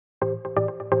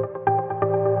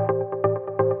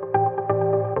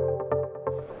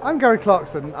I'm Garry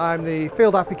Clarkson. I'm the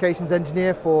Field Applications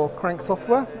Engineer for Crank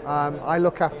Software. I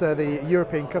look after the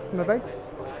European customer base.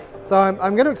 So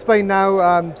I'm going to explain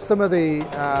now some of the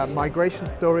migration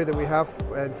story that we have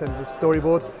in terms of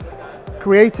Storyboard,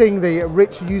 creating the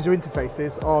rich user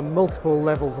interfaces on multiple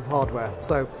levels of hardware.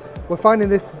 So we're finding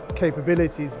this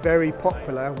capability is very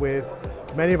popular with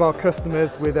many of our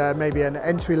customers with maybe an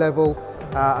entry level,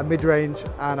 a mid-range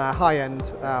and a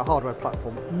high-end hardware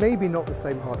platform, maybe not the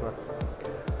same hardware.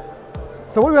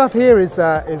 So what we have here is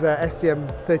a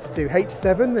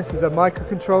STM32H7. This is a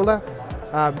microcontroller.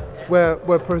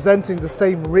 We're presenting the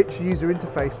same rich user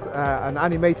interface and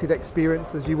animated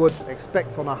experience as you would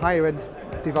expect on a higher end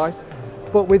device,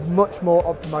 but with much more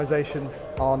optimization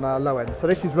on low end. So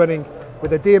this is running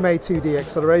with a DMA 2D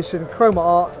acceleration, Chroma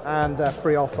Art and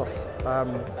FreeRTOS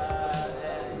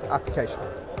application.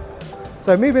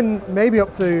 So moving maybe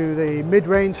up to the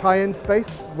mid-range high-end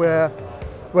space,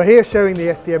 we're here showing the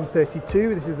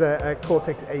STM32. This is a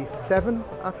Cortex A7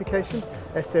 application,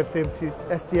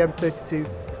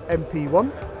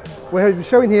 STM32MP1. We're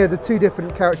showing here the two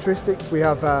different characteristics. We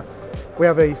have a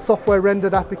software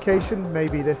rendered application.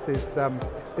 Maybe this is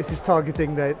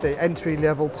targeting the entry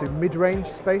level to mid-range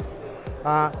space,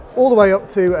 all the way up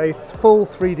to a full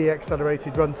 3D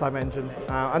accelerated runtime engine.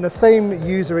 And the same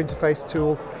user interface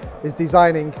tool is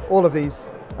designing all of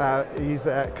these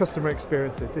customer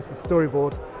experiences. This is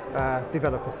Storyboard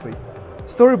Developer Suite.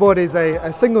 Storyboard is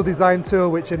a single design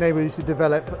tool which enables you to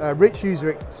develop a rich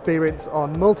user experience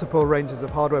on multiple ranges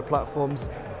of hardware platforms.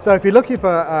 So if you're looking for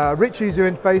a rich user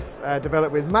interface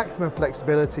developed with maximum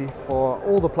flexibility for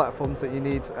all the platforms that you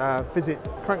need, visit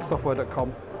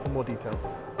cranksoftware.com for more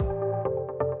details.